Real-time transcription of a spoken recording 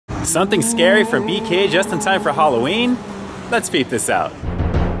Something scary from BK just in time for Halloween? Let's peep this out.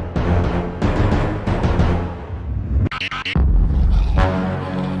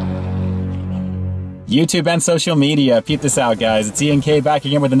 YouTube and social media, peep this out, guys. It's ENK back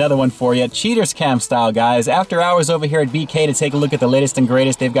again with another one for you. Cheaters Cam style, guys. After hours over here at BK to take a look at the latest and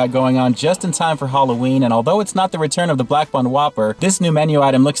greatest they've got going on just in time for Halloween. And although it's not the return of the Black Bun Whopper, this new menu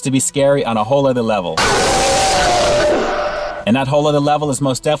item looks to be scary on a whole other level. And that whole other level is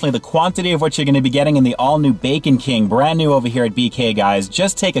most definitely the quantity of what you're going to be getting in the all-new Bacon King, brand new over here at BK, guys.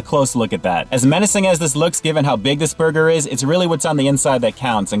 Just take a close look at that. As menacing as this looks, given how big this burger is, it's really what's on the inside that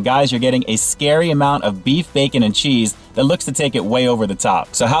counts. And guys, you're getting a scary amount of beef, bacon, and cheese that looks to take it way over the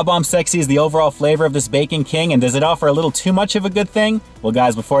top. So how bomb sexy is the overall flavor of this Bacon King, and does it offer a little too much of a good thing? Well,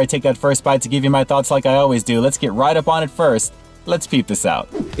 guys, before I take that first bite to give you my thoughts like I always do, let's get right up on it first. Let's peep this out.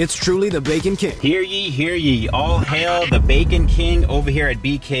 It's truly the Bacon King. Hear ye, all hail the Bacon King over here at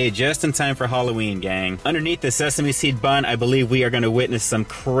BK just in time for Halloween, gang. Underneath the sesame seed bun, I believe we are going to witness some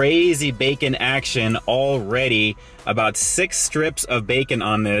crazy bacon action already. About 6 strips of bacon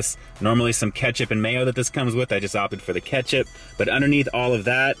on this. Normally some ketchup and mayo that this comes with. I just opted for the ketchup. But underneath all of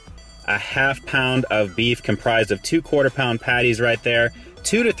that, a ½ pound of beef comprised of 2 quarter-pound patties right there.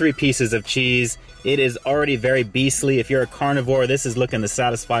 2 to 3 pieces of cheese. It is already very beastly. If you're a carnivore, this is looking to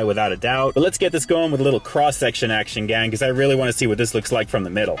satisfy without a doubt. But let's get this going with a little cross-section action, gang, because I really want to see what this looks like from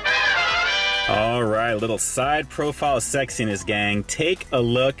the middle. All right, little side profile sexiness, gang. Take a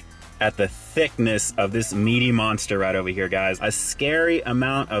look at the thickness of this meaty monster right over here, guys. A scary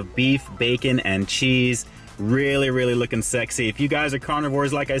amount of beef, bacon, and cheese. Really, really looking sexy. If you guys are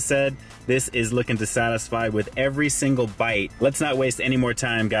carnivores, like I said, this is looking to satisfy with every single bite. Let's not waste any more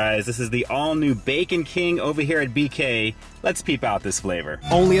time, guys. This is the all-new Bacon King over here at BK. Let's peep out this flavor.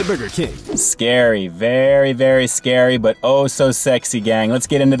 Only at Burger King. Scary, very, very scary, but oh so sexy, gang. Let's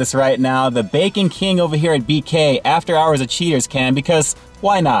get into this right now. The Bacon King over here at BK, after hours of Cheaters Cam, because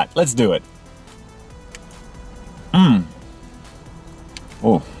why not? Let's do it.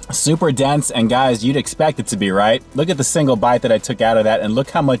 Oh. Super dense, and guys, you'd expect it to be, right? Look at the single bite that I took out of that, and look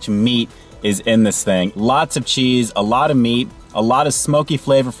how much meat is in this thing. Lots of cheese, a lot of meat, a lot of smoky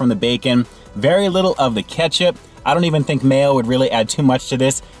flavor from the bacon, very little of the ketchup. I don't even think mayo would really add too much to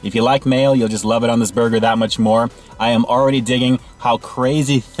this. If you like mayo, you'll just love it on this burger that much more. I am already digging how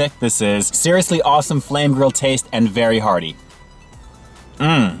crazy thick this is. Seriously awesome flame grill taste and very hearty.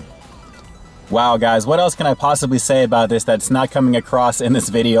 Wow, guys, what else can I possibly say about this that's not coming across in this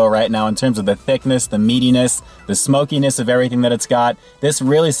video right now in terms of the thickness, the meatiness, the smokiness of everything that it's got? This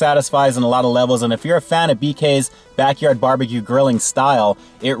really satisfies on a lot of levels, and if you're a fan of BK's backyard barbecue grilling style,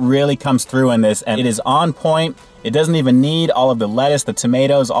 it really comes through in this, and it is on point. It doesn't even need all of the lettuce, the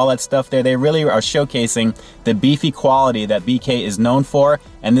tomatoes, all that stuff there. They really are showcasing the beefy quality that BK is known for,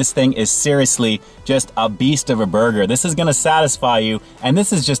 and this thing is seriously just a beast of a burger. This is gonna satisfy you, and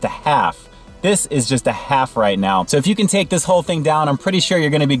this is just a half. This is just a half right now. So if you can take this whole thing down, I'm pretty sure you're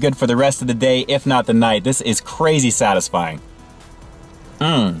gonna be good for the rest of the day, if not the night. This is crazy satisfying.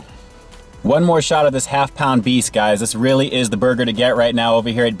 One more shot of this ½ beast, guys. This really is the burger to get right now over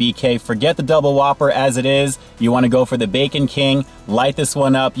here at BK. Forget the double Whopper as it is. You wanna go for the Bacon King, light this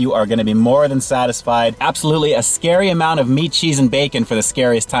one up. You are gonna be more than satisfied. Absolutely a scary amount of meat, cheese, and bacon for the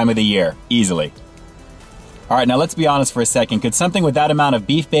scariest time of the year, easily. All right, now let's be honest for a second. Could something with that amount of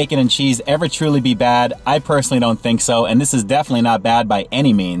beef, bacon, and cheese ever truly be bad? I personally don't think so, and this is definitely not bad by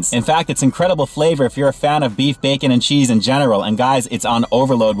any means. In fact, it's incredible flavor if you're a fan of beef, bacon, and cheese in general, and guys, it's on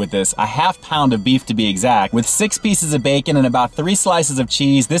overload with this. A ½ pound of beef to be exact, with 6 pieces of bacon and about 3 slices of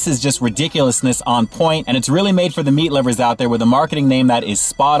cheese. This is just ridiculousness on point, and it's really made for the meat lovers out there with a marketing name that is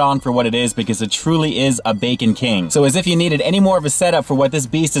spot on for what it is, because it truly is a Bacon King. So as if you needed any more of a setup for what this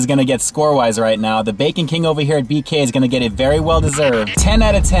beast is gonna get score-wise right now, the Bacon King over here at BK is gonna get it very well deserved. 10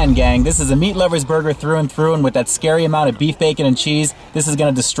 out of 10, gang. This is a meat lover's burger through and through, and with that scary amount of beef, bacon, and cheese, this is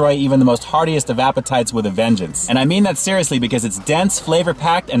gonna destroy even the most heartiest of appetites with a vengeance. And I mean that seriously, because it's dense,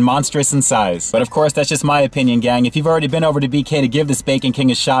 flavor-packed, and monstrous in size. But of course, that's just my opinion, gang. If you've already been over to BK to give this Bacon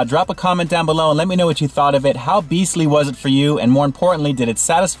King a shot, drop a comment down below and let me know what you thought of it. How beastly was it for you? And more importantly, did it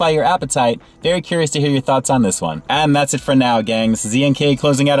satisfy your appetite? Very curious to hear your thoughts on this one. And that's it for now, gang. This is ENK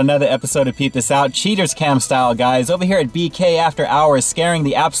closing out another episode of Peep This Out, Cheaters Cam style, guys. Over here at BK after hours, scaring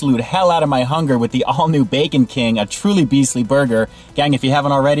the absolute hell out of my hunger with the all-new Bacon King, a truly beastly burger. Gang, if you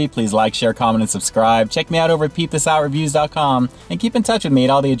haven't already, please like, share, comment, and subscribe. Check me out over at peepthisoutReviews.com, and keep in touch with me at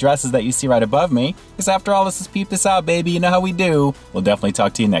all the addresses that you see right above me, because after all, this is Peep This Out, baby. You know how we do. We'll definitely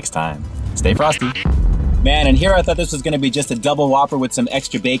talk to you next time. Stay frosty. Man, and here I thought this was gonna be just a double Whopper with some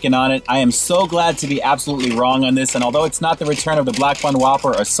extra bacon on it. I am so glad to be absolutely wrong on this, and although it's not the return of the black bun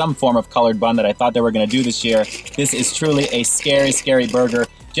Whopper or some form of colored bun that I thought they were gonna do this year, this is truly a scary, scary burger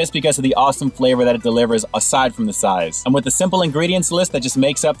just because of the awesome flavor that it delivers aside from the size. And with the simple ingredients list that just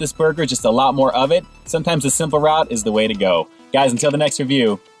makes up this burger, just a lot more of it, sometimes the simple route is the way to go. Guys, until the next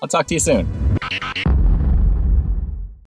review, I'll talk to you soon.